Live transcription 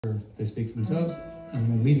They speak for themselves. I'm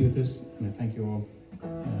going to leave you with this, and I thank you all.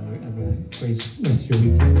 Have a great rest of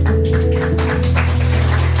your week.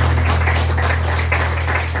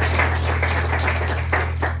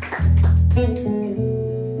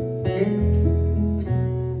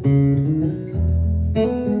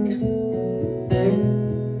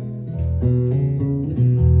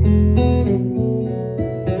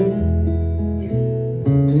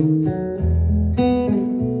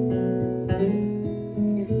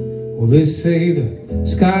 Well, they say the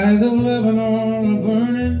skies of Lebanon are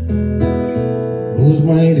burning, those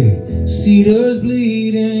mighty cedars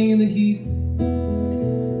bleeding in the heat.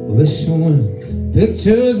 Well, they're showing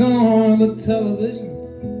pictures on the television,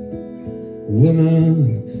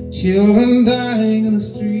 women, children dying in the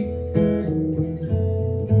street.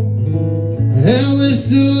 And we're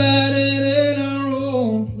still at it in our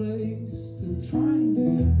own place, still trying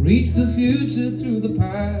to reach the future through the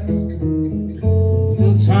past,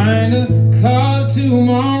 still trying to carve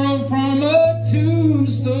tomorrow from a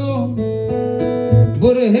tombstone.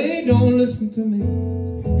 But hey, don't listen to me,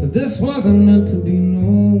 'cause this wasn't meant to be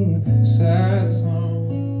no sad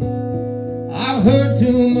song. I've heard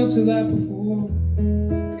too much of that before.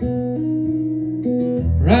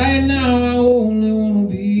 Right now I only want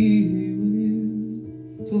to be here with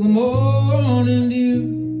you till the morning dew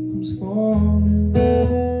comes falling.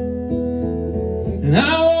 And I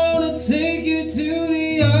want to take you to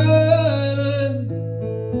the island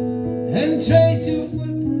and trace your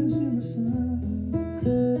footprints in the sand.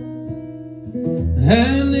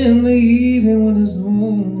 And in the evening when there's no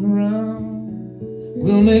one around,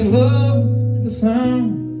 we'll make love to the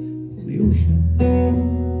sound of the ocean.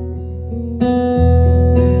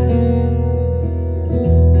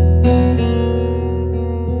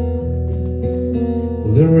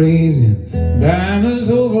 Well, they're raising banners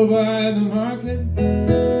over by the market,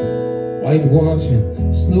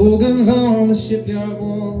 whitewashing slogans on the shipyard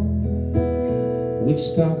wall.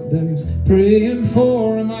 Witch doctors praying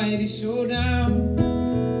for a mighty showdown.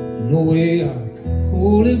 No way our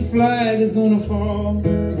holy flag is gonna fall.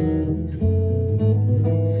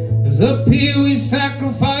 'Cause up here we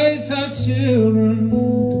sacrifice our children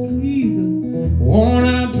to free the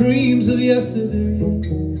worn-out dreams of yesterday,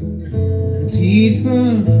 and teach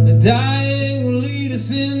them the dying will lead us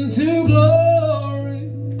into glory.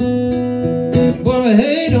 But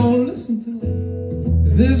hey, don't listen to me,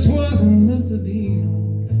 'cause this wasn't meant to be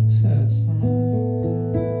no sad song.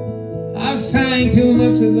 I've sang too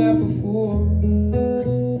much of that before.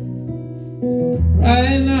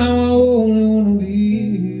 Right now I only want to be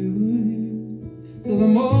here with you till the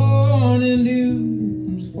morning dew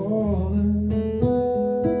comes falling.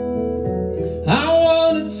 I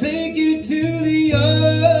want to take you to the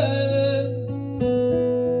island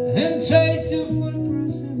and trace your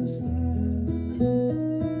footprints in the sand.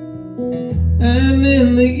 And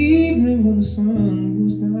in the evening when the sun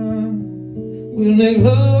goes down, we'll make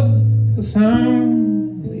love to the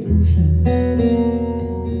sound of the ocean.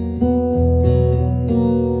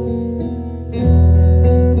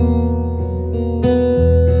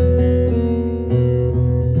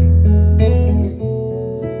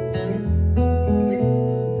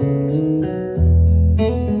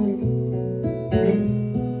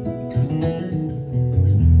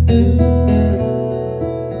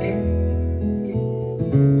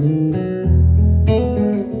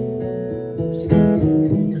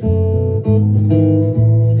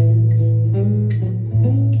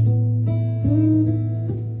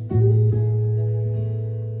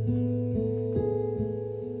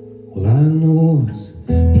 Well, I know us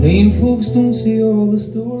plain folks don't see all the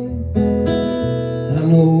story. I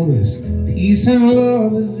know this peace and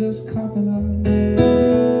love is just copping out.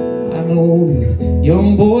 I know these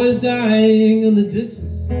young boys dying in the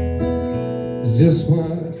ditches is just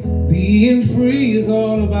what being free is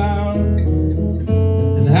all about.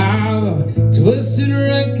 And how the twisted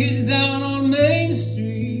wreckage down on Main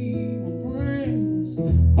Street will bring us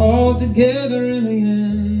all together in the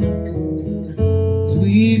end, as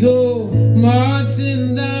we go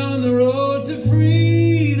marching down the road to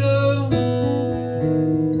freedom.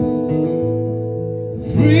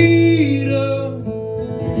 Freedom.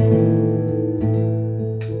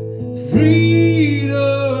 Freedom.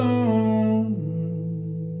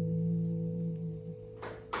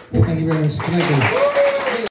 Thank you very much. Good night, guys.